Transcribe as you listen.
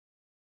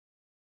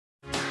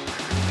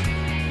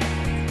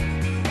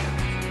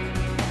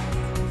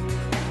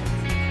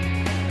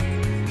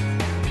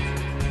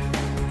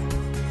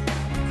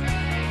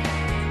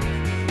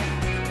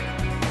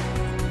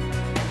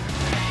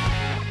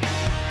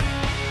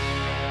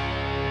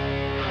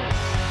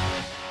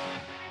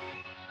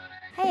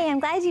I'm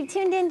glad you've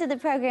tuned into the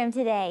program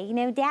today. You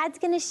know, Dad's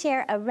going to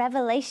share a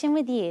revelation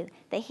with you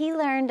that he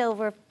learned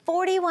over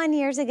 41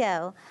 years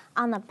ago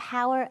on the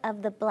power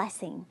of the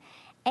blessing.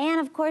 And,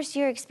 of course,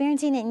 you're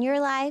experiencing it in your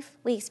life.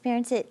 We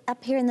experience it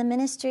up here in the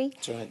ministry.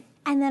 That's right.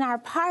 And then our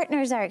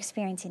partners are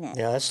experiencing it.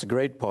 Yeah, that's the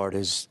great part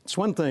is it's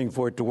one thing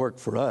for it to work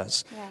for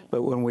us, right.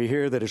 But when we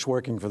hear that it's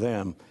working for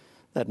them,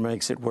 that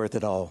makes it worth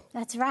it all.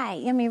 That's right.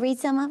 You want me to read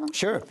some of them?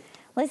 Sure.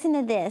 Listen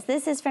to this.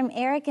 This is from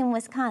Eric in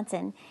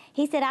Wisconsin.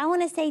 He said, I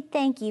want to say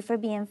thank you for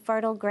being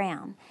fertile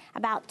ground.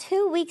 About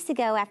 2 weeks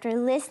ago, after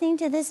listening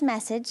to this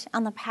message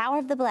on the power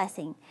of the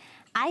blessing,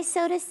 I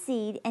sowed a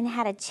seed and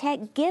had a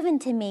check given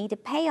to me to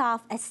pay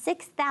off a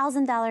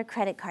 $6,000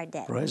 credit card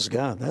debt. Praise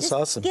God. That's Just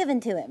awesome. Given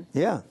to him.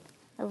 Yeah.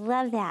 I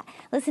love that.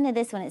 Listen to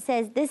this one. It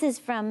says, this is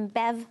from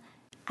Bev.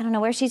 I don't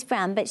know where she's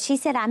from, but she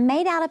said, I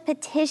made out a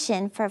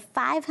petition for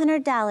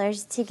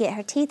 $500 to get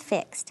her teeth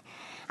fixed.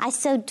 I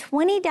sowed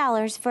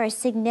 $20 for a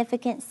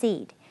significant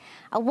seed.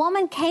 A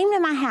woman came to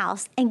my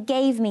house and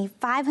gave me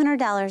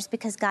 $500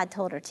 because God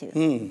told her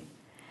to.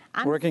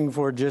 Working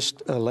for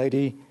just a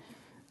lady,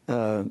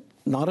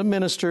 not a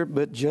minister,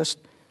 but just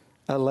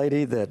a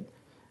lady that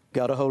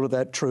got a hold of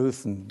that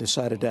truth and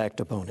decided to act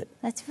upon it.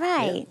 That's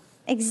right.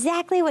 Yeah.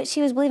 Exactly what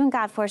she was believing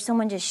God for.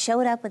 Someone just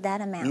showed up with that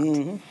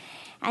amount.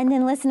 And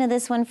then listen to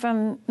this one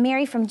from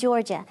Mary from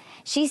Georgia.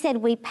 She said,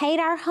 we paid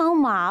our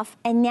home off,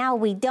 and now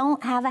we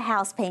don't have a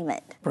house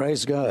payment.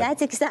 Praise God.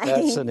 That's exciting.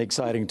 That's an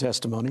exciting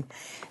testimony.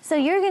 So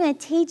you're going to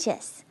teach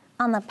us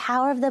on the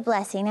power of the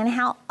blessing and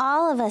how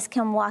all of us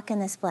can walk in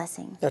this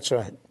blessing. That's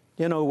right.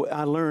 You know,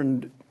 I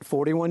learned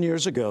 41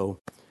 years ago.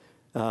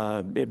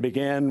 It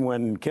began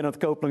when Kenneth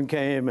Copeland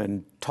came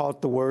and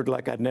taught the word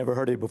like I'd never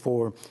heard it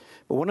before.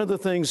 But one of the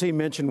things he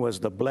mentioned was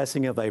the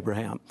blessing of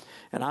Abraham.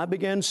 And I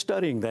began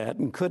studying that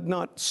and could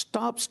not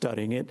stop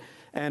studying it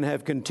and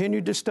have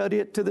continued to study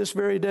it to this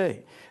very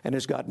day. And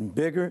it's gotten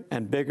bigger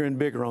and bigger and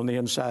bigger on the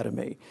inside of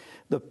me.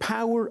 The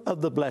power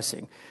of the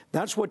blessing.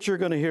 That's what you're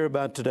going to hear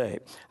about today.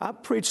 I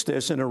preached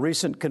this in a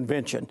recent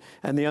convention,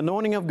 and the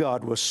anointing of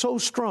God was so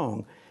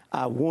strong.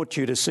 I want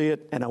you to see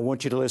it, and I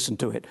want you to listen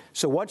to it.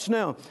 So watch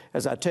now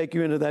as I take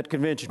you into that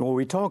convention where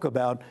we talk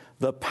about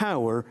the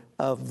power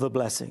of the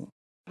blessing.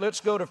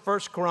 Let's go to 1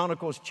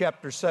 Chronicles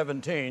chapter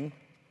 17.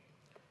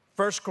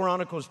 1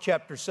 Chronicles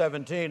chapter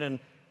 17, and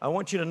I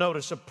want you to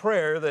notice a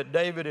prayer that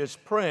David is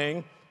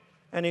praying,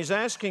 and he's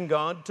asking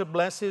God to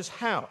bless his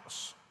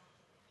house.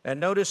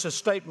 And notice a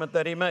statement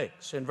that he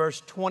makes in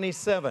verse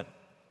 27.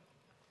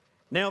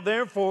 Now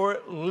therefore,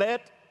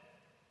 let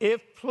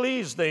it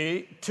please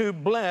thee to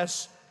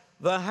bless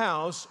the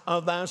house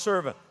of thy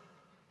servant,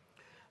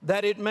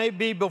 that it may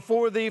be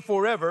before thee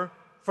forever,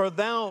 for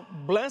thou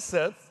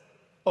blesseth,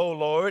 O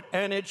Lord,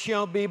 and it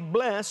shall be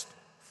blessed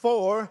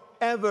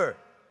forever.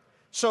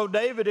 So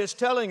David is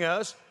telling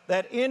us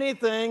that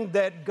anything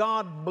that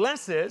God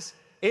blesses,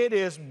 it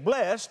is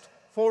blessed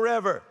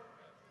forever.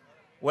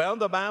 Well,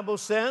 the Bible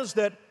says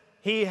that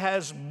he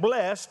has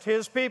blessed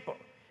his people.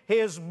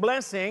 His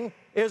blessing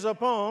is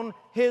upon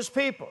his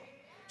people.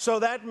 So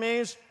that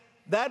means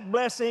that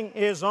blessing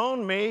is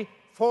on me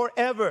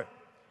forever.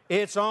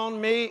 It's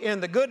on me in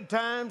the good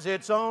times.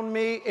 It's on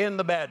me in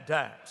the bad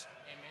times.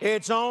 Amen.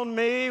 It's on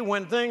me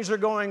when things are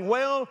going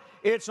well.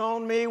 It's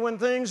on me when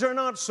things are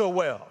not so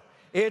well.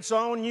 It's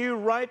on you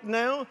right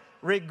now,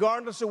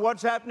 regardless of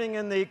what's happening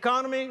in the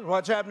economy,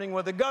 what's happening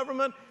with the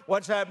government,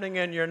 what's happening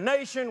in your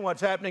nation,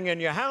 what's happening in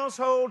your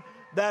household.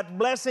 That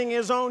blessing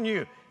is on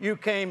you. You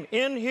came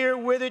in here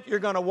with it. You're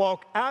going to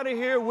walk out of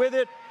here with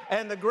it.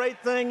 And the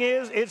great thing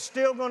is, it's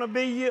still going to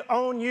be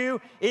on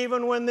you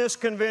even when this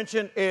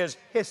convention is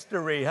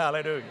history.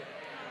 Hallelujah.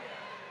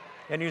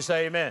 Can you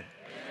say amen? Amen.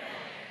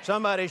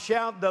 Somebody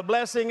shout, the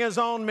blessing is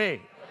on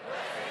me.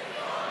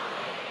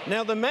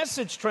 Now, the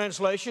Message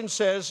translation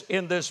says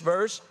in this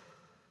verse,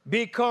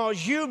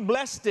 because you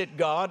blessed it,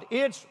 God,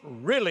 it's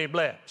really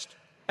blessed.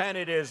 And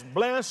it is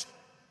blessed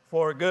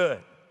for good.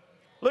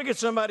 Look at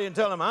somebody and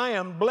tell them, I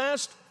am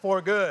blessed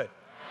for good.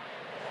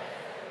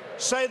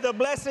 Say, the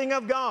blessing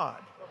of God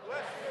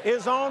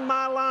is on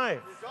my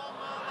life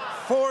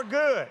for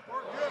good.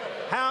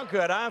 How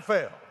could I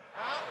fail?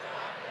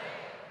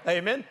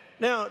 Amen.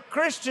 Now,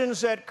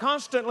 Christians that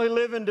constantly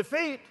live in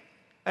defeat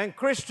and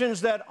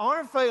Christians that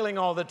are failing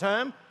all the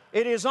time,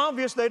 it is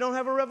obvious they don't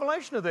have a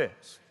revelation of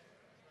this.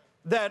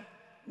 That,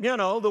 you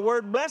know, the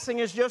word blessing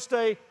is just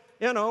a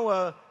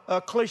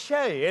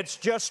cliche. It's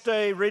just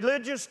a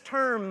religious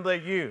term they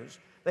use.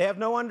 They have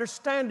no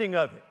understanding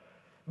of it.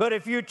 But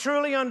if you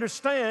truly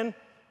understand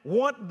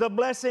what the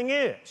blessing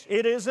is,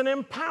 it is an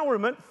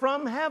empowerment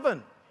from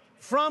heaven,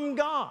 from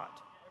God.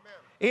 Amen.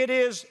 It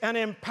is an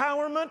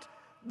empowerment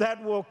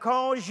that will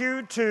cause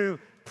you to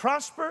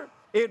prosper.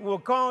 It will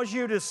cause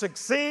you to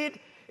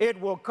succeed. It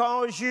will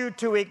cause you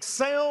to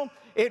excel.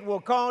 It will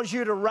cause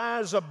you to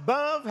rise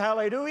above.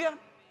 Hallelujah.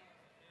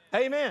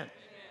 Amen.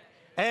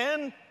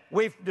 And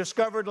we've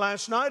discovered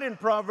last night in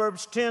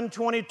Proverbs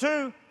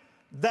 10:22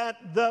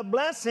 that the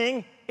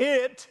blessing,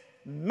 it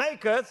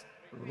maketh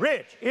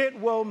rich. It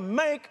will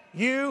make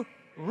you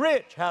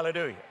rich.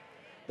 Hallelujah.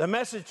 The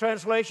Message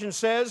translation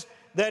says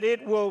that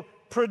it will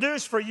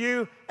produce for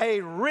you a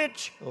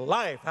rich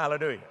life.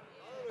 Hallelujah.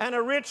 And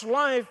a rich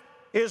life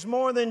is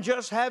more than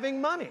just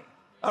having money.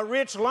 A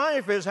rich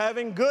life is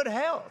having good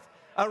health.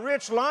 A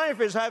rich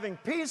life is having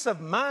peace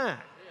of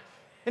mind.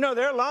 You know,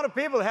 there are a lot of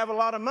people that have a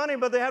lot of money,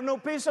 but they have no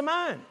peace of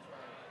mind.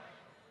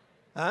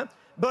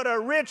 But a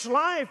rich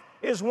life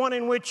is one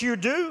in which you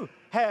do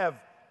have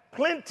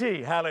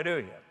plenty,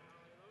 hallelujah,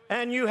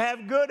 and you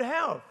have good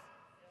health.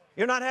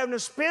 You're not having to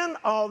spend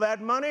all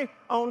that money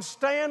on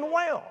staying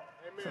well.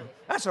 Amen.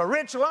 That's a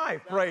rich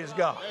life, praise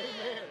God.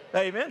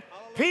 Amen. Amen.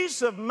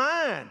 Peace of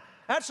mind.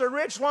 That's a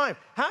rich life.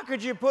 How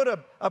could you put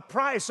a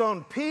price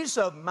on peace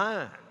of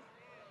mind?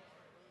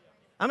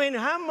 I mean,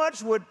 how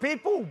much would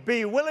people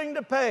be willing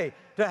to pay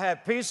to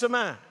have peace of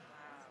mind?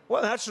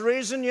 Well, that's the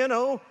reason, you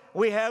know,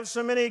 we have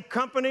so many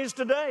companies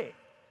today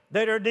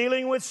that are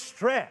dealing with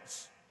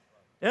stress.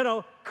 You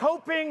know,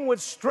 coping with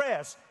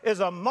stress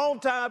is a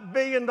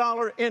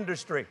multi-billion-dollar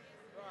industry.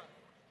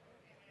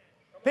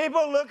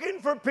 People looking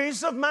for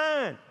peace of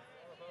mind.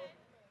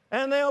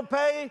 And they'll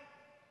pay,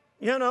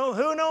 you know,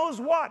 who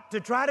knows what to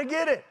try to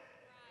get it.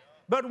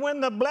 But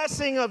when the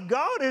blessing of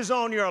God is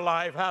on your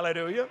life,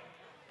 hallelujah,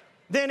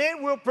 then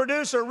it will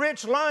produce a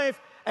rich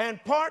life.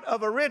 And part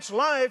of a rich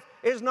life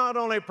is not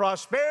only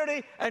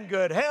prosperity and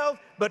good health,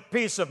 but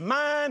peace of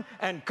mind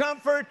and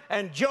comfort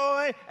and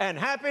joy and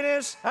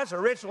happiness. That's a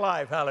rich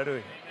life,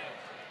 hallelujah.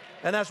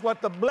 And that's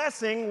what the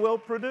blessing will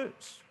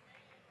produce.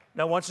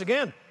 Now, once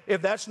again,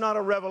 if that's not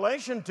a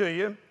revelation to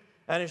you,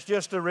 and it's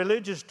just a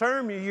religious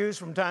term you use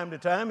from time to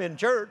time in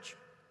church,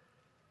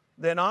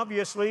 then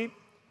obviously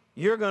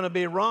you're going to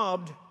be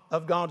robbed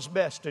of God's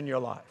best in your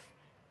life.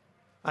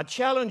 I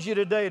challenge you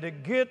today to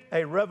get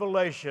a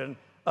revelation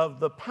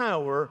of the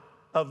power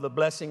of the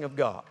blessing of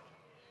God.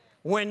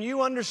 When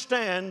you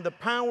understand the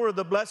power of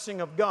the blessing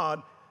of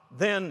God,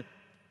 then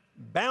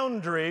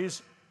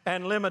boundaries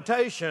and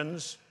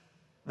limitations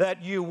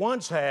that you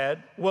once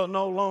had will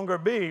no longer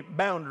be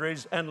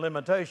boundaries and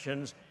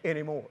limitations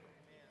anymore.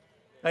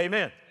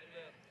 Amen.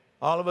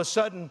 All of a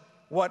sudden,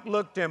 what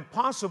looked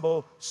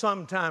impossible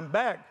some time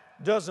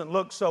back doesn't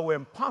look so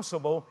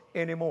impossible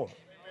anymore.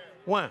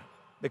 Why?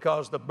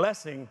 Because the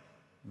blessing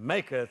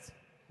maketh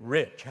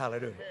rich.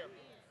 Hallelujah.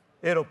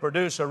 It'll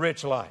produce a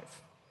rich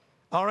life.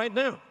 All right,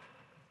 now,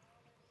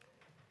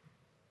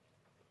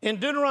 in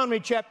Deuteronomy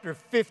chapter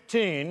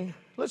 15,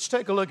 let's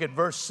take a look at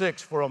verse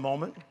 6 for a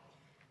moment.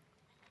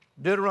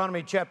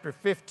 Deuteronomy chapter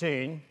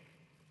 15.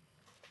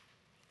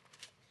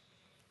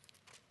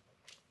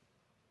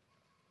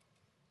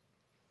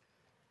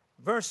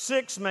 Verse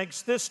 6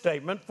 makes this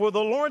statement, "For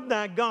the Lord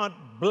thy God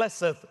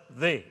blesseth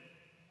thee,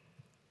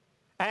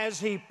 as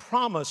he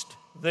promised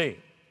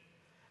thee,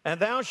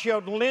 and thou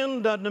shalt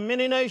lend unto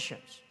many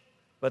nations,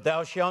 but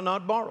thou shalt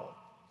not borrow.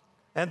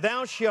 And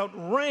thou shalt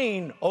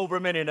reign over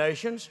many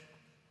nations,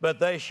 but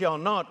they shall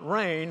not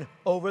reign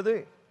over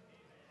thee."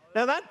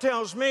 Now that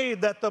tells me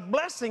that the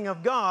blessing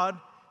of God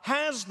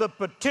has the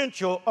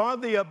potential or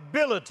the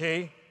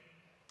ability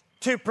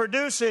to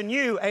produce in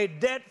you a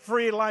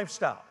debt-free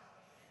lifestyle.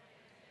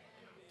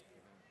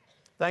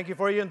 Thank you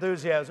for your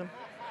enthusiasm.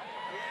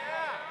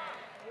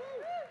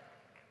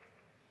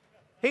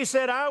 He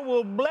said, "I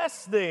will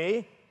bless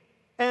thee,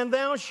 and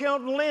thou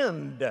shalt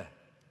lend."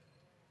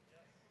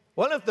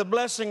 Well, if the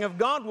blessing of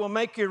God will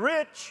make you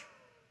rich,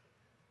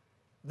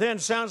 then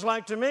sounds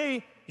like to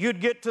me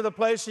you'd get to the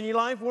place in your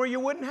life where you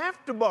wouldn't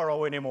have to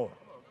borrow anymore.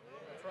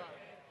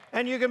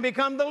 And you can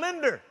become the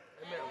lender.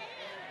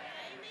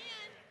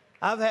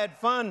 I've had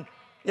fun,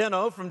 you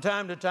know, from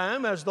time to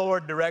time as the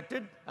Lord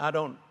directed. I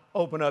don't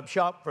open up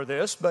shop for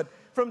this, but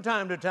from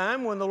time to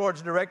time when the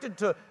Lord's directed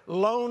to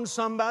loan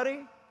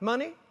somebody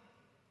money,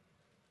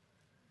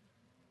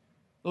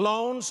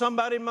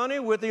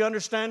 with the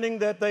understanding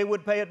that they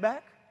would pay it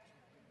back.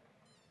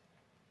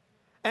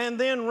 And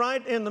then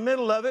right in the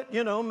middle of it,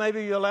 you know,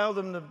 maybe you allow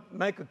them to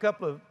make a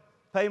couple of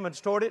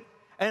payments toward it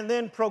and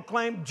then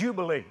proclaim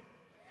Jubilee.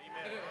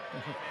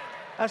 Amen.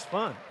 That's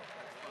fun.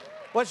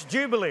 What's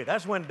Jubilee?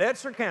 That's when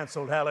debts are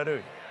canceled.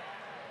 Hallelujah.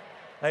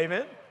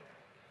 Amen.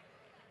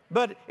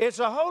 But it's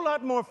a whole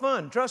lot more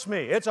fun, trust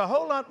me, it's a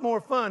whole lot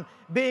more fun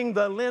being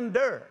the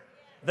lender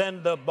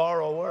than the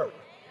borrower.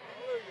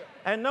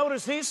 And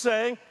notice he's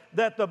saying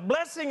that the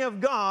blessing of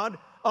God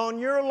on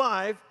your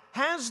life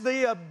has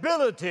the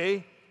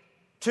ability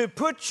to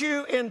put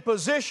you in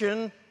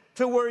position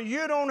to where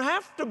you don't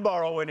have to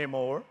borrow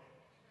anymore,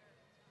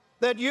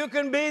 that you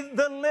can be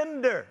the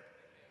lender.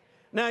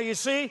 Now, you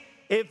see,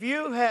 if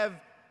you have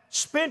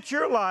spent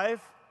your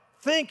life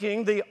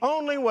thinking the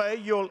only way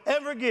you'll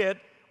ever get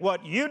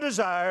what you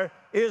desire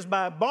is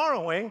by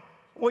borrowing,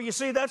 well, you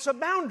see, that's a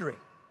boundary.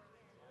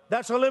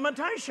 That's a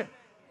limitation.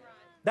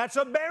 That's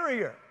a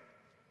barrier.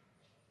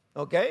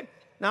 Okay?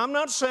 Now, I'm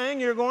not saying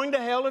you're going to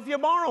hell if you're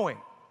borrowing.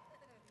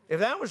 If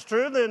that was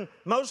true, then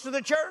most of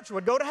the church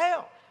would go to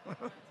hell.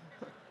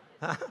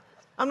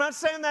 I'm not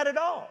saying that at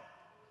all.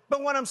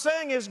 But what I'm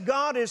saying is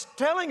God is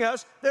telling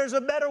us there's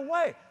a better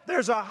way.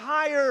 There's a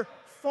higher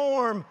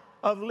form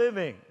of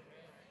living.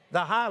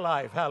 The high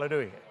life,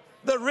 hallelujah.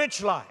 the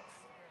rich life.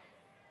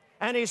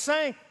 And he's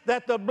saying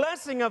that the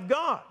blessing of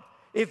God,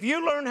 if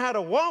you learn how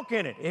to walk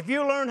in it, if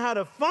you learn how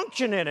to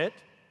function in it,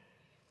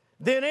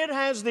 then it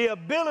has the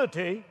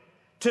ability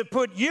to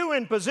put you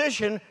in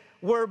position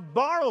where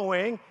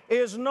borrowing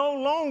is no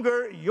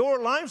longer your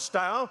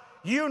lifestyle.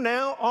 You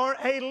now are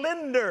a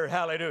lender.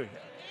 Hallelujah.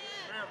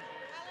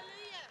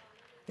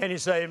 Can you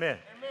say amen?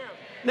 Amen?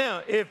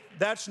 Now, if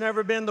that's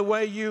never been the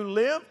way you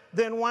live,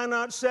 then why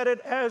not set it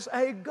as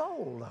a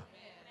goal?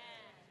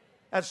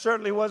 That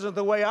certainly wasn't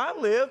the way I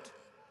lived,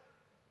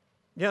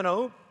 you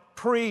know,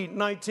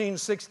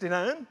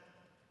 pre-1969,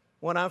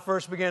 when I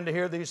first began to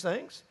hear these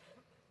things.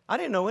 I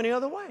didn't know any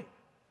other way.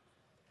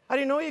 I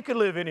didn't know you could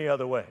live any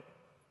other way.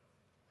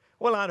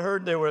 Well, I'd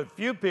heard there were a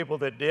few people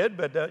that did,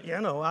 but, you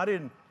know,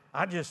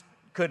 I just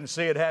couldn't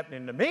see it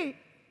happening to me.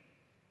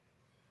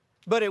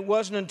 But it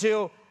wasn't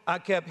until I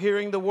kept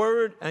hearing the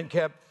Word and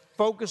kept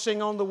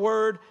focusing on the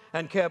Word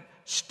and kept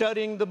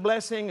studying the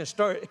blessing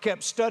and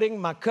kept studying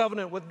my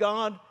covenant with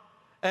God.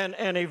 And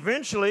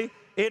eventually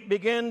it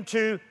began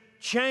to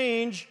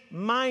change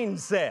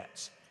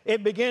mindsets.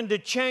 It began to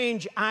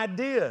change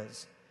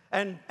ideas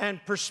and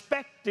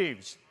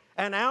perspectives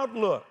and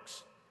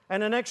outlooks.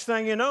 And the next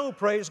thing you know,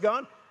 praise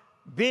God,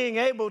 being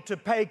able to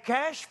pay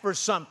cash for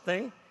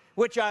something,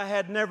 which I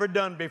had never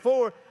done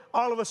before,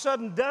 all of a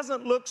sudden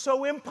doesn't look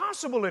so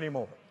impossible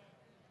anymore.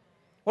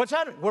 What's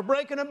happening? We're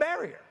breaking a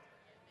barrier.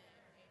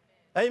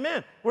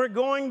 Amen. We're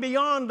going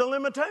beyond the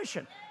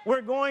limitation.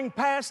 We're going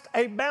past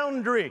a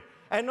boundary.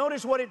 And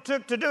notice what it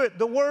took to do it,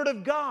 the Word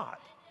of God.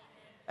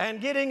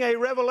 And getting a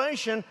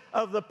revelation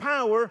of the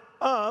power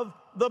of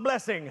the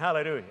blessing.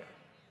 Hallelujah.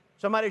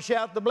 Somebody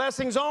shout, the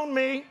blessing's on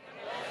me.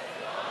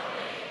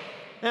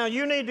 Now,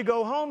 you need to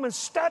go home and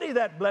study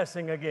that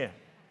blessing again.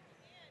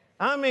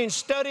 I mean,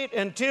 study it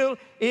until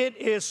it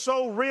is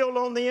so real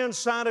on the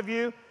inside of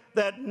you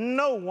that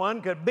no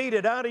one could beat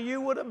it out of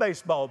you with a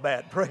baseball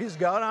bat. Praise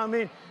God. I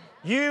mean,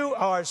 you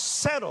are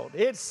settled.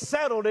 It's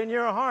settled in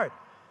your heart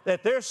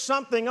that there's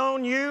something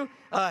on you,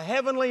 a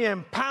heavenly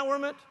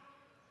empowerment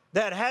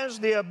that has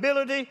the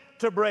ability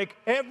to break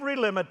every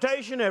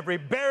limitation, every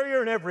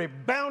barrier, and every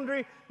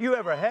boundary you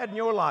ever had in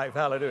your life.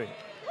 Hallelujah.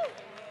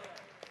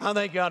 I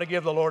think you ought to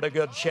give the Lord a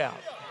good shout.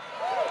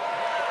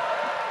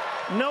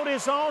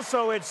 Notice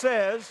also it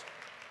says,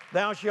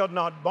 thou shalt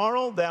not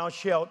borrow, thou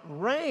shalt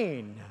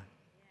reign.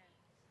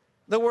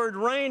 The word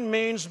reign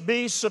means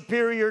be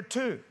superior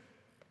to.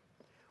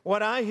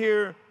 What I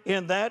hear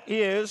in that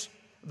is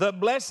the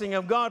blessing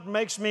of God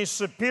makes me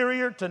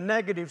superior to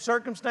negative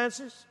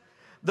circumstances.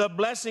 The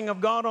blessing of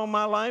God on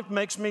my life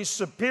makes me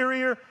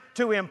superior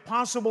to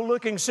impossible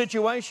looking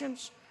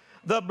situations.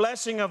 The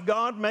blessing of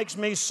God makes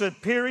me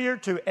superior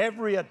to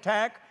every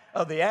attack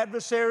of the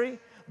adversary.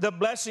 The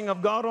blessing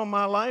of God on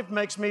my life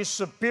makes me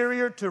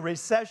superior to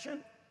recession,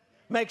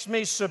 makes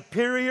me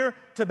superior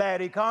to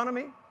bad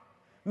economy,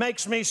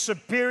 makes me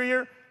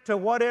superior to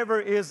whatever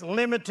is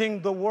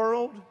limiting the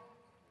world.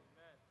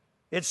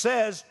 It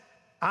says,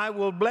 I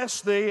will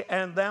bless thee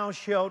and thou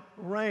shalt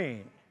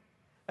reign.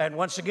 And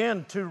once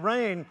again, to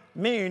reign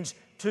means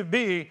to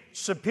be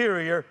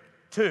superior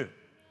to.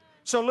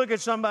 So look at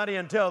somebody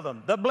and tell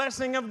them, the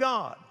blessing of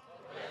God,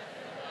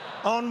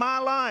 on my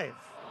life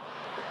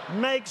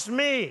makes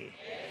me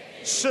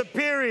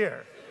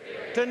superior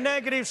to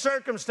negative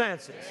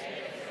circumstances,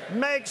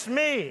 makes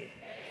me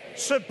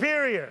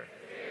superior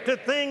to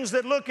things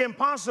that look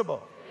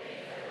impossible,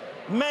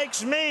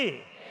 makes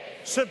me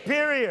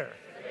superior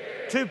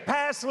to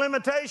past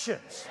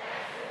limitations,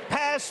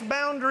 past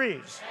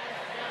boundaries,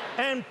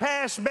 and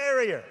past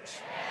barriers.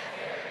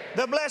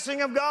 The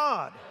blessing of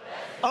God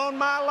on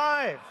my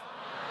life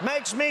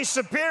makes me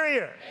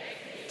superior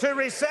to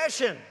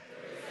recession,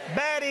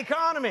 bad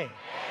economy,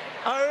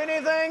 or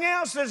anything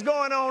else that's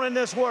going on in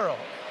this world.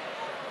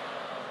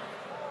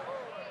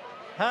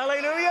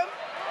 Hallelujah.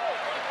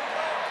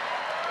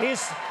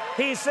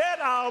 He said,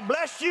 I'll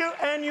bless you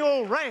and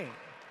you'll reign.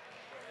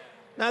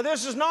 Now,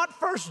 this is not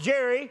 1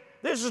 Jerry,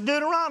 this is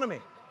Deuteronomy.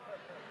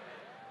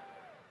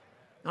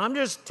 I'm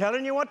just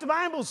telling you what the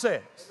Bible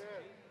says.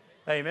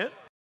 Amen.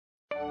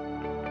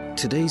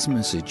 Today's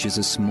message is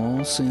a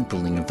small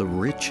sampling of the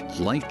rich,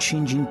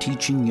 life-changing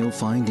teaching you'll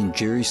find in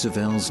Jerry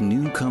Savelle's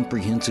new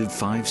comprehensive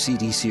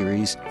 5-CD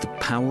series, The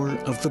Power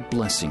of the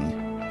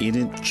Blessing. In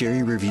it,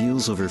 Jerry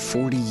reveals over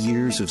 40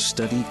 years of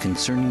study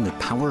concerning the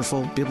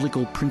powerful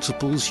biblical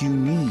principles you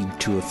need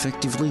to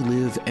effectively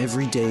live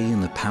every day in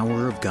the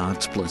power of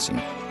God's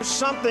blessing.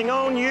 Something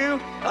on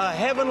you, a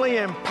heavenly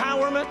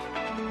empowerment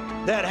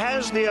that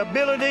has the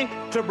ability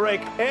to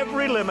break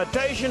every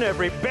limitation,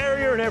 every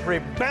barrier, and every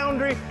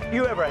boundary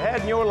you ever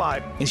had in your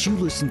life. As you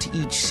listen to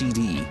each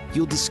CD,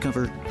 you'll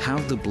discover how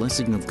the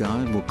blessing of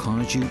God will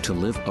cause you to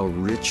live a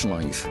rich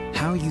life,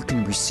 how you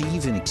can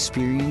receive and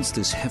experience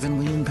this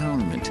heavenly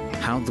empowerment,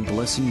 how the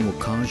blessing will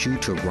cause you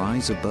to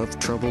rise above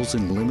troubles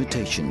and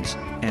limitations,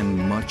 and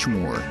much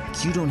more.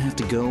 You don't have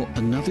to go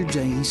another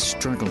day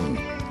struggling.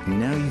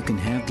 Now you can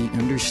have the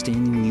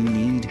understanding you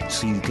need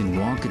so you can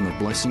walk in the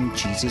blessing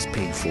Jesus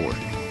paid for.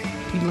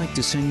 we'd like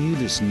to send you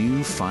this new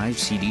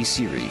 5-CD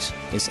series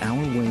as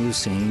our way of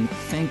saying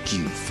thank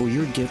you for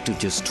your gift of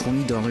just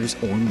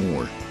 $20 or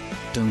more.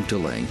 Don't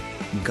delay.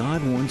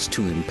 God wants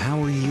to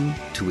empower you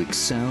to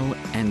excel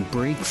and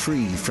break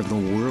free from the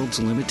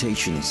world's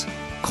limitations.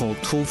 Call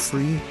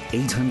toll-free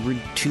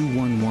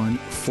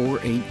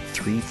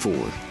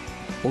 800-211-4834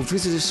 or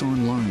visit us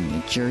online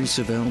at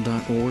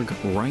jerrysavelle.org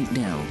right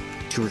now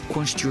to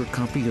request your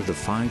copy of the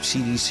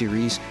 5-CD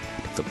series,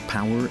 The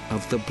Power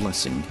of the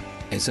Blessing,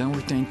 as our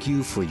thank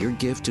you for your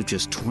gift of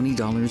just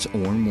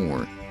 $20 or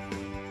more.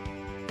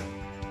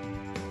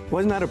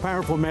 Wasn't that a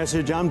powerful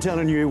message? I'm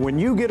telling you, when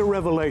you get a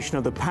revelation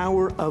of the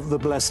power of the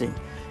blessing,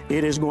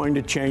 it is going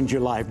to change your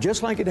life,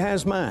 just like it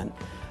has mine.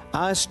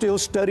 I still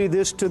study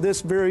this to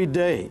this very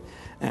day.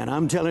 And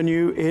I'm telling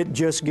you, it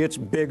just gets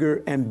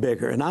bigger and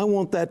bigger. And I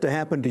want that to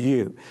happen to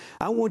you.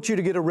 I want you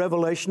to get a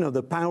revelation of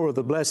the power of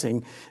the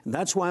blessing. And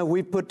that's why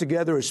we put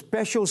together a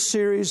special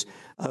series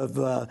of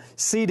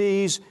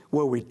CDs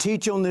where we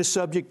teach on this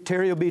subject.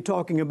 Terry will be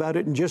talking about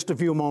it in just a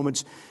few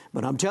moments.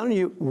 But I'm telling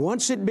you,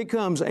 once it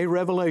becomes a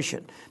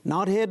revelation,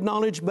 not head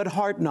knowledge, but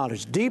heart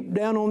knowledge, deep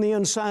down on the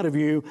inside of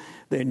you,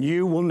 then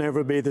you will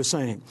never be the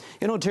same.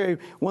 You know, Terry,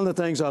 one of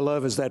the things I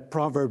love is that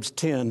Proverbs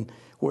 10,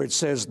 where it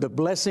says, the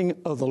blessing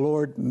of the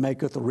Lord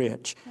maketh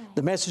rich. Right.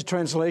 The Message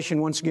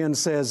translation once again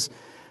says,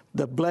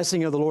 the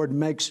blessing of the Lord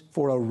makes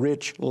for a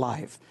rich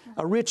life.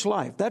 Right. A rich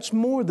life, that's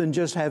more than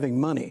just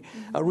having money.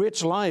 Mm-hmm. A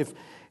rich life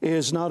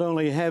is not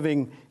only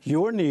having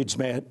your needs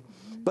met,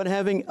 but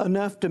having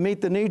enough to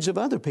meet the needs of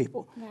other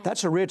people. Right.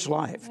 That's a rich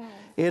life. Right.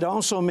 It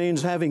also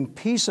means having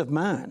peace of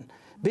mind,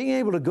 being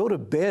able to go to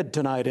bed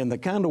tonight in the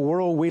kind of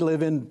world we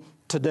live in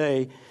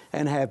today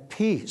and have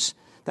peace.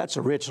 That's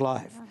a rich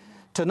life.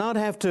 To not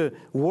have to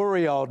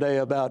worry all day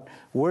about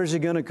where's it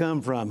going to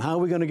come from, how are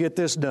we going to get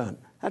this done.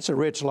 That's a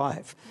rich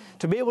life.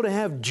 To be able to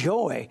have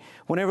joy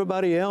when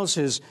everybody else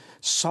is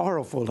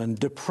sorrowful and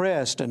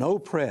depressed and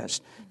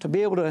oppressed, to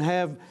be able to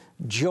have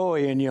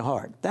joy in your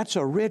heart, that's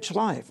a rich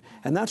life.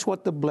 And that's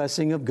what the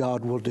blessing of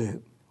God will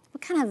do.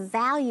 What kind of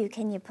value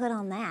can you put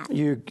on that?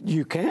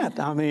 You can't.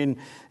 I mean,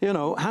 you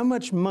know, how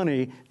much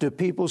money do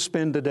people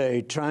spend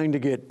today trying to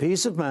get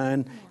peace of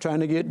mind, trying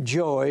to get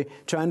joy,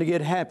 trying to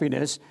get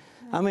happiness?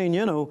 I mean,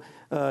 you know,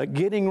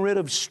 getting rid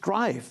of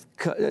strife.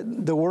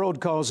 The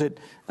world calls it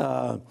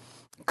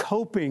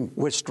coping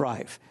with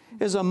strife.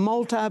 Is a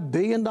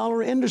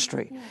multi-billion-dollar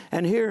industry. Yeah.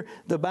 And here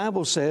the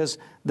Bible says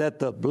that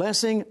the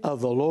blessing of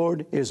the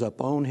Lord is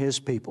upon His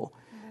people.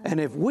 Yeah. And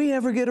if we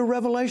ever get a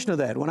revelation of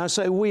that, when I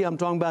say we, I'm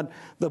talking about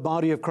the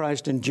body of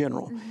Christ in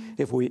general. Mm-hmm.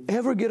 If we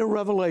ever get a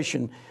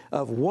revelation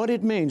of what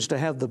it means to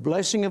have the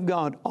blessing of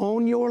God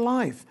on your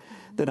life,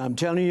 then I'm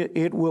telling you,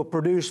 it will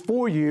produce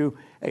for you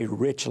a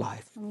rich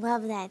life. I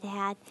love that,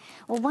 Dad.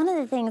 Well, one of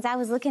the things, I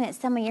was looking at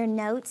some of your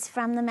notes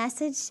from the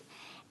message,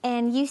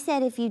 and you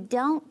said if you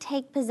don't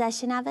take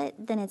possession of it,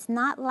 then it's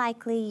not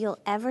likely you'll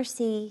ever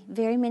see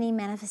very many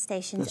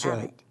manifestations That's of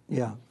right. it.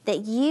 Yeah.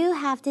 That you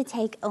have to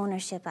take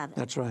ownership of it.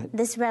 That's right.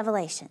 This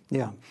revelation.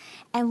 Yeah.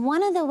 And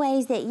one of the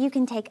ways that you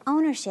can take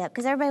ownership,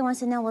 because everybody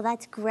wants to know, well,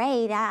 that's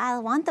great, I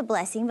want the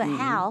blessing, but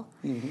how?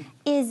 Mm-hmm.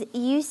 Is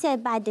you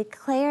said by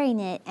declaring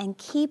it and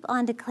keep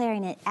on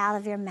declaring it out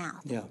of your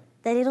mouth. Yeah.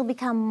 That it'll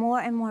become more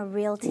and more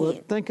real to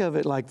you. Think of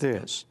it like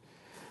this.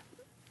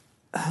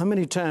 How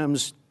many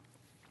times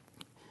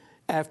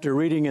after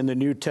reading in the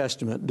New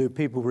Testament do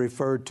people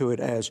refer to it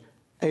as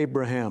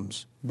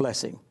Abraham's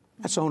blessing?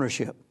 That's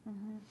ownership.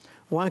 Mm-hmm.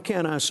 Why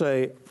can't I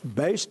say,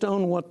 based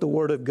on what the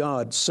Word of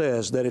God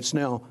says, that it's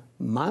now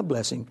my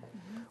blessing,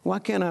 mm-hmm. why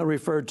can't I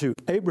refer to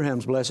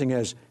Abraham's blessing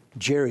as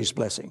Jerry's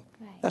blessing?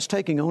 Right. That's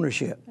taking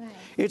ownership. Right.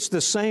 It's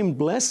the same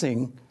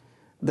blessing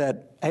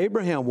that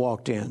Abraham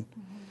walked in.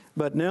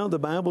 But now the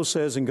Bible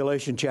says in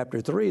Galatians chapter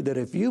 3 that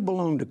if you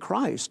belong to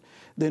Christ,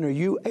 then are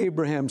you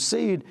Abraham's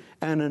seed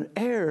and an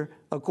heir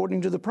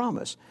according to the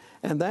promise.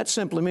 And that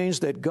simply means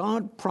that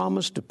God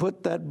promised to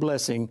put that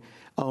blessing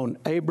on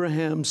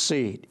Abraham's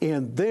seed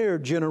in their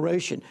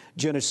generation,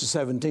 Genesis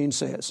 17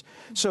 says.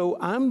 So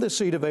I'm the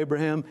seed of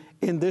Abraham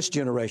in this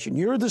generation.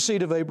 You're the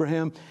seed of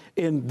Abraham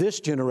in this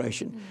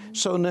generation. Mm-hmm.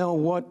 So now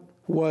what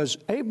was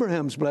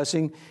Abraham's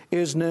blessing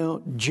is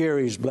now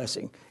Jerry's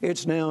blessing.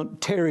 It's now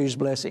Terry's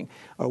blessing,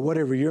 or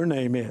whatever your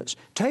name is.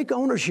 Take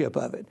ownership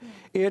of it.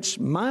 It's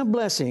my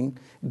blessing.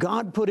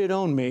 God put it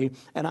on me,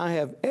 and I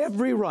have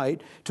every right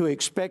to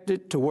expect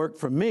it to work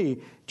for me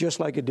just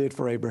like it did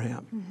for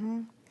Abraham.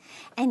 Mm-hmm.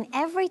 And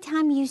every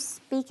time you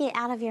speak it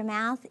out of your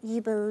mouth,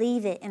 you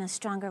believe it in a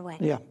stronger way.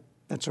 Yeah.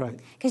 That's right.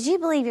 Because you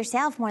believe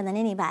yourself more than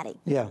anybody.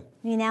 Yeah.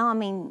 You know, I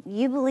mean,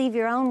 you believe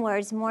your own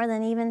words more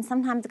than even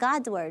sometimes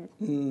God's word,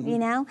 mm-hmm. you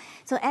know?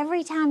 So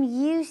every time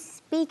you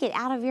speak it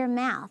out of your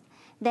mouth,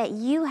 that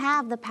you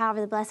have the power of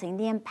the blessing,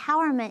 the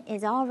empowerment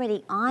is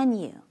already on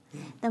you.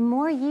 Yeah. The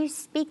more you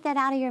speak that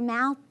out of your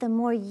mouth, the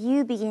more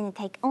you begin to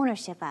take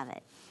ownership of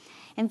it.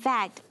 In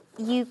fact,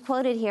 you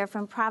quoted here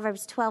from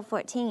Proverbs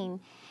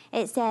 12:14.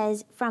 It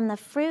says, from the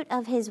fruit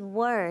of his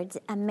words,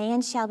 a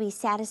man shall be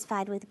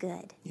satisfied with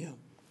good. Yeah.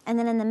 And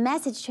then in the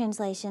Message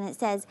translation, it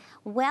says,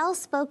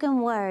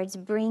 well-spoken words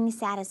bring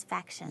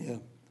satisfaction. Yeah.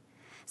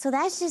 So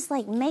that's just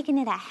like making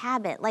it a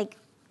habit, like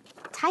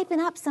typing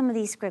up some of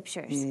these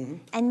scriptures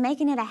and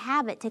making it a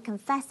habit to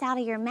confess out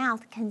of your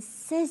mouth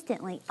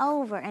consistently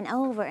over and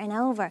over and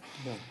over.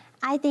 Yeah.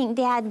 I think,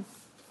 Dad,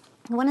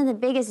 one of the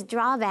biggest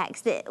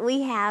drawbacks that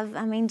we have,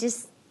 I mean,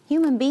 just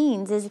human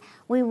beings, is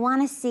we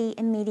want to see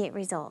immediate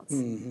results.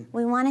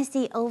 We want to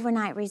see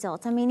overnight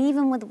results. I mean,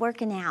 even with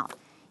working out,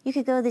 you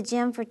could go to the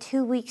gym for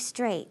 2 weeks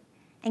straight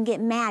and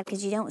get mad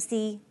because you don't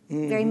see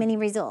very many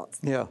results.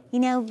 Yeah. You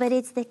know, but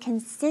it's the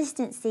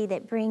consistency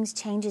that brings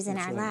changes in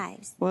our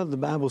lives. Well, the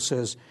Bible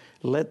says,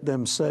 let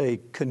them say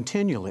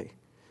continually,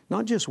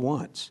 not just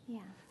once. Yeah.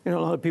 You know,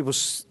 a lot of people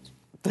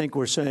think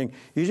we're saying,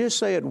 you just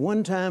say it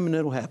one time and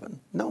it'll happen.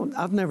 No,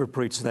 I've never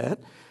preached that.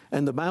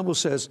 And the Bible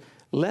says,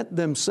 let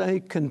them say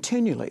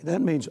continually.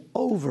 That means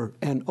over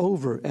and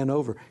over and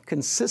over,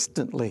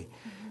 consistently.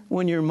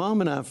 When your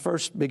mom and I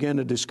first began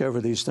to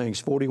discover these things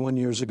 41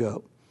 years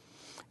ago,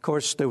 of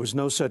course, there was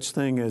no such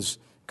thing as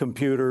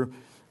computer,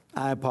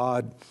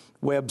 iPod,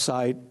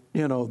 website,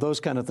 you know, those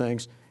kind of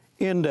things.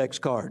 Index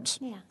cards,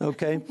 Yeah.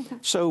 okay?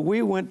 So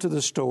we went to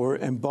the store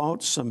and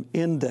bought some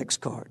index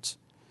cards.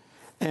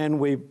 And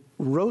we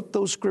wrote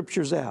those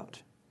scriptures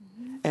out.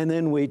 And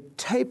then we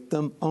taped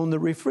them on the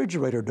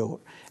refrigerator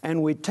door.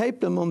 And we taped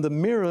them on the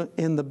mirror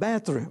in the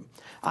bathroom.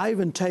 I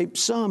even taped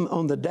some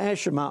on the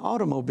dash of my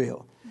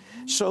automobile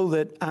so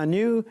that I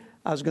knew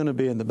I was going to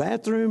be in the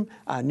bathroom,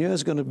 I knew I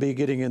was going to be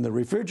getting in the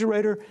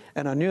refrigerator,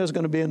 and I knew I was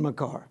going to be in my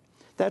car.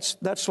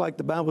 That's like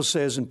the Bible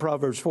says in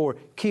Proverbs 4,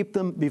 keep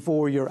them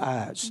before your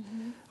eyes.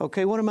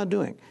 Okay, what am I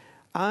doing?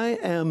 I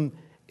am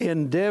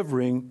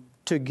endeavoring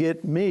to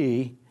get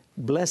me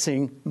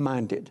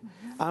blessing-minded.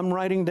 I'm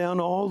writing down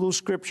all those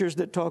scriptures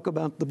that talk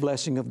about the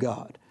blessing of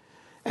God.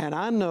 And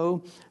I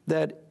know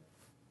that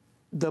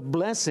the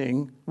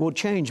blessing will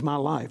change my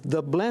life.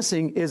 The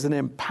blessing is an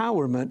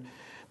empowerment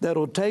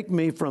that'll take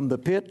me from the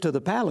pit to the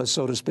palace,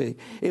 so to speak.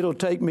 It'll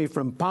take me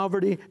from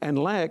poverty and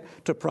lack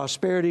to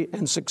prosperity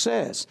and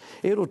success.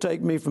 It'll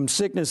take me from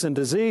sickness and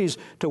disease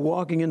to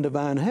walking in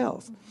divine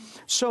health.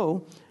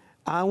 So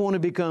I want to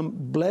become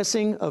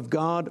blessing of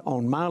God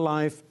on my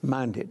life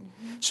minded.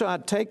 So I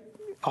take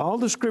all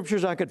the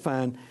scriptures I could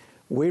find.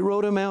 We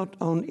wrote them out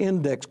on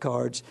index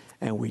cards,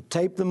 and we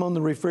taped them on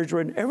the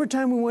refrigerator. Every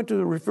time we went to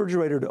the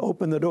refrigerator to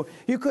open the door,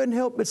 you couldn't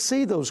help but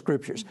see those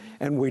scriptures,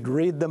 and we'd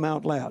read them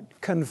out loud,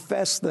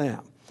 confess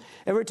them.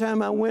 Every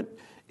time I went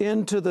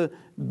into the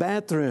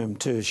bathroom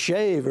to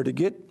shave or to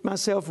get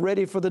myself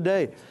ready for the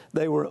day,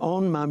 they were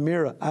on my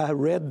mirror. I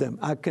read them.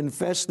 I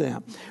confessed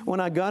them. When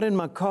I got in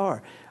my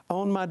car,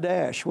 on my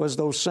dash was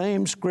those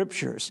same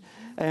scriptures,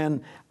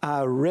 and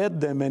I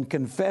read them and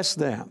confessed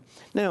them.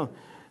 Now,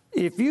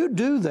 if you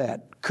do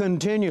that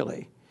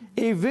continually,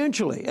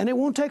 eventually, and it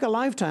won't take a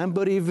lifetime,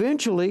 but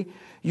eventually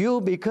you'll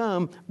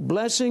become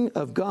blessing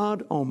of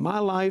God on my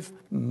life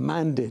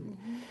minded.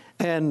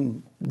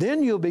 And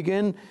then you'll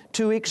begin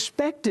to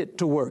expect it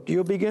to work.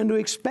 You'll begin to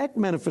expect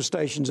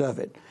manifestations of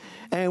it.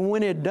 And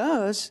when it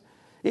does,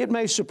 it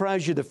may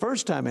surprise you the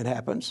first time it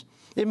happens.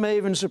 It may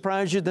even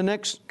surprise you the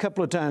next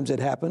couple of times it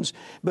happens.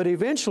 But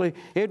eventually,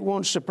 it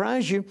won't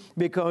surprise you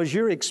because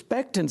your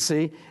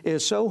expectancy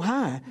is so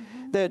high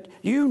that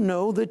you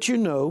know that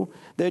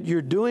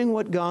you're doing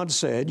what God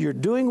said, you're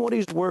doing what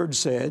His Word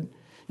said,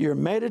 you're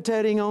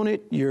meditating on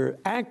it, you're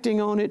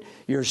acting on it,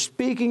 you're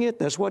speaking it.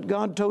 That's what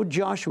God told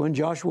Joshua in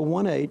Joshua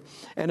 1:8.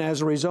 And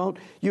as a result,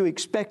 you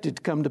expect it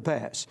to come to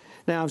pass.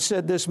 Now, I've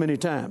said this many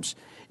times.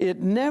 It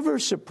never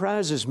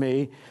surprises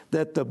me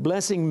that the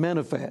blessing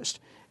manifests.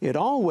 It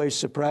always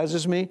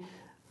surprises me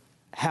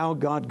how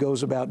God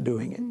goes about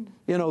doing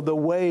it. You know, the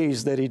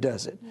ways that He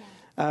does it.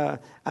 I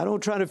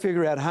don't try to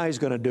figure out how He's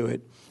going to do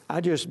it. I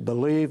just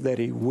believe that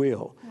He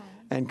will.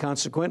 And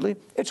consequently,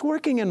 it's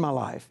working in my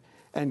life.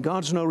 And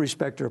God's no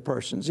respecter of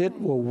persons. It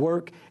will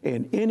work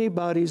in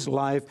anybody's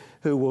life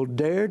who will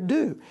dare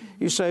do.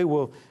 You say,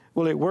 well,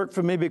 will it work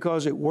for me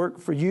because it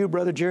worked for you,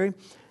 Brother Jerry?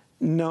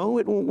 No,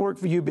 it won't work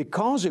for you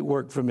because it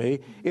worked for me.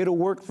 It'll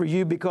work for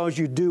you because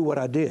you do what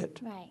I did.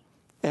 Right.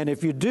 And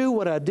if you do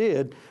what I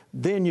did,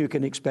 then you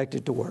can expect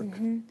it to work.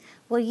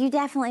 Well, you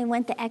definitely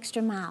went the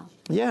extra mile.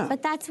 Yeah.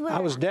 But that's where I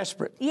was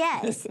desperate.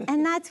 Yes,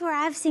 and that's where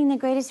I've seen the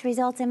greatest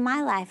results in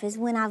my life is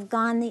when I've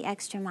gone the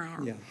extra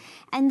mile. Yeah.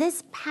 And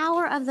this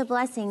power of the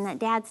blessing that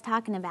Dad's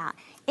talking about,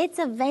 it's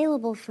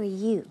available for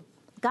you.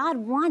 God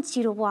wants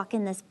you to walk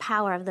in this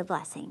power of the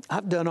blessing.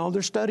 I've done all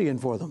their studying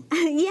for them.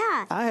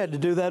 Yeah. I had to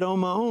do that on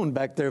my own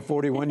back there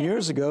 41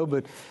 years ago,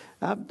 but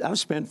I've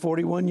spent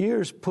 41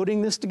 years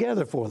putting this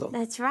together for them.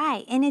 That's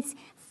right. And it's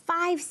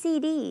 5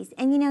 CDs.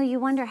 And you know, you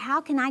wonder,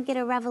 how can I get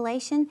a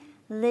revelation?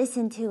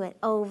 Listen to it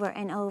over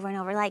and over and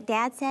over. Like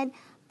Dad said,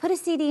 put a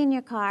CD in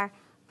your car,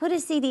 put a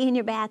CD in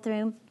your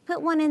bathroom,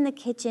 put one in the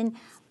kitchen.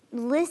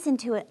 Listen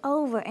to it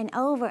over and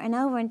over and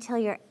over until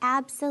you're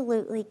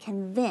absolutely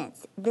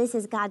convinced this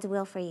is God's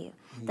will for you,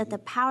 that the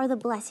power of the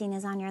blessing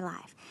is on your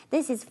life.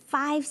 This is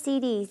 5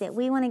 CDs that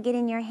we want to get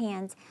in your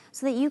hands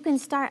so that you can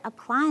start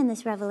applying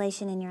this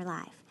revelation in your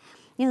life.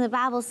 You know, the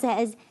Bible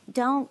says,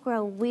 don't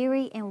grow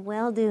weary in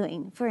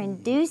well-doing, for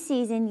in due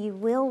season you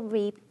will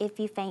reap if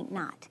you faint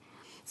not.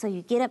 So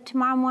you get up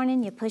tomorrow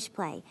morning, you push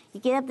play. You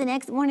get up the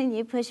next morning,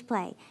 you push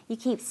play. You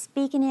keep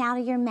speaking it out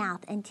of your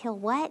mouth until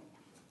what?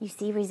 You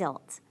see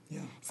results.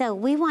 Yeah. So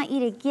we want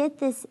you to get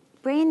this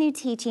brand new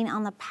teaching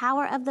on the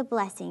power of the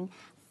blessing,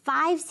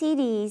 5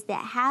 CDs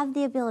that have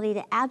the ability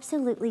to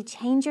absolutely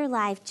change your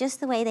life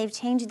just the way they've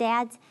changed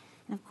Dad's,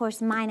 and of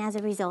course mine as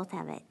a result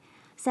of it.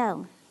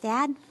 So,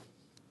 Dad?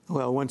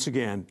 Well, once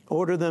again,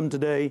 order them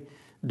today.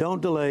 Don't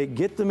delay.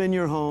 Get them in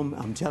your home.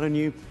 I'm telling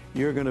you,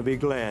 you're going to be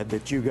glad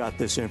that you got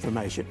this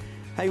information.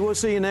 Hey, we'll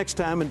see you next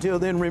time. Until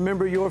then,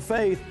 remember, your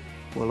faith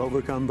will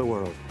overcome the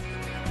world.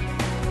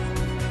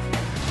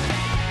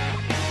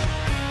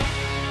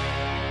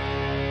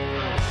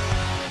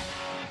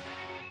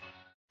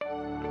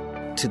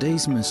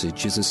 Today's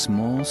message is a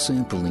small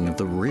sampling of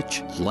the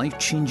rich,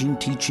 life-changing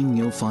teaching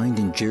you'll find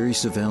in Jerry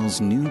Savelle's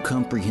new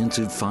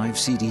comprehensive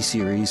 5-CD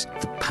series,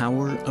 The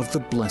Power of the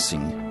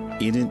Blessing.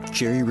 In it,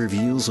 Jerry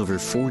reveals over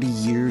 40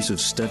 years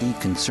of study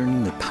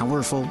concerning the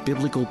powerful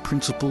biblical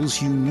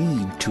principles you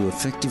need to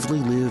effectively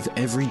live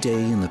every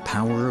day in the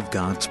power of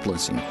God's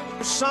blessing.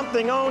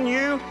 Something on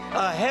you,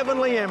 a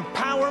heavenly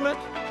empowerment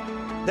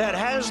that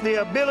has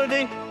the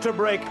ability to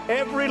break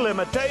every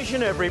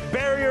limitation, every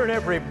barrier, and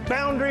every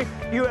boundary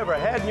you ever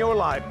had in your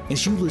life.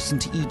 As you listen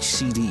to each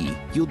CD,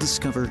 you'll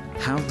discover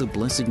how the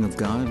blessing of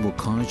God will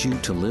cause you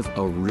to live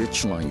a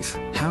rich life,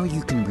 how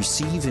you can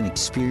receive and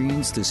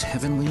experience this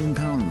heavenly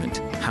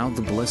empowerment, how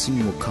the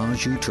blessing will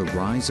cause you to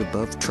rise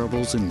above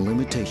troubles and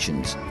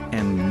limitations,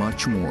 and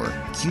much more.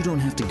 You don't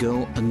have to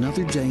go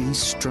another day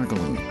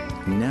struggling.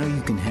 Now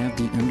you can have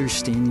the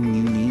understanding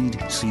you need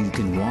so you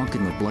can walk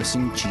in the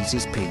blessing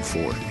Jesus paid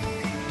for.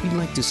 We'd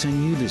like to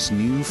send you this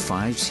new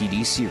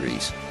 5-CD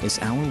series as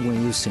our way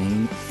of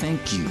saying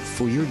thank you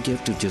for your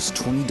gift of just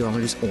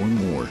 $20 or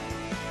more.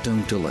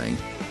 Don't delay.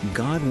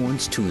 God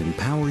wants to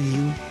empower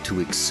you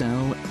to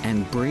excel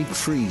and break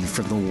free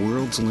from the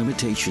world's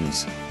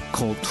limitations.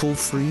 Call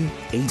toll-free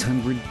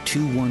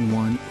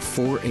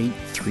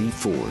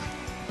 800-211-4834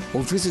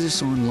 or visit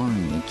us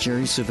online at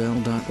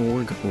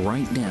jerrysavelle.org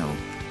right now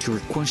to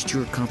request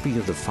your copy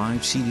of the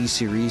 5-CD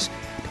series,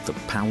 The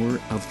Power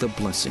of the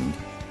Blessing,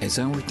 as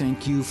our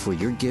thank you for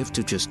your gift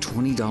of just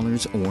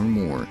 $20 or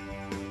more.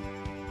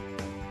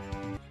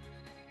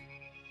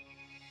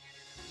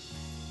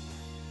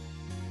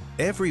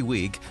 Every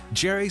week,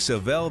 Jerry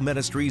Savelle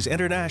Ministries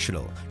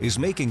International is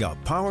making a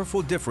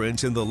powerful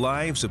difference in the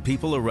lives of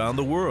people around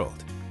the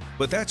world.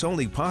 But that's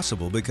only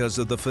possible because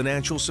of the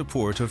financial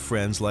support of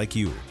friends like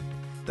you.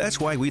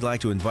 That's why we'd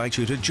like to invite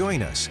you to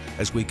join us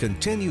as we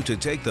continue to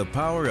take the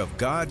power of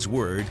God's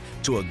Word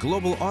to a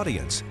global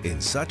audience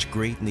in such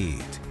great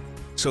need.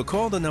 So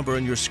call the number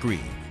on your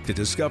screen to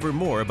discover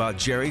more about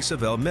Jerry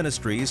Savelle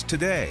Ministries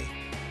today.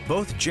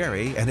 Both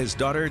Jerry and his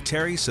daughter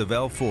Terry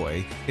Savelle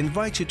Foy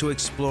invite you to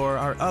explore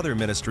our other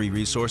ministry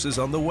resources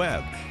on the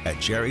web at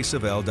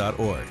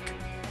jerrysavelle.org.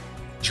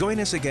 Join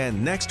us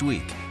again next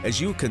week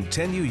as you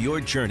continue your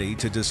journey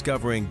to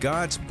discovering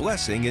God's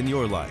blessing in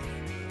your life,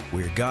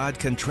 where God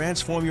can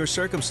transform your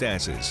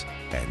circumstances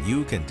and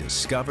you can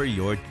discover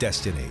your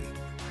destiny.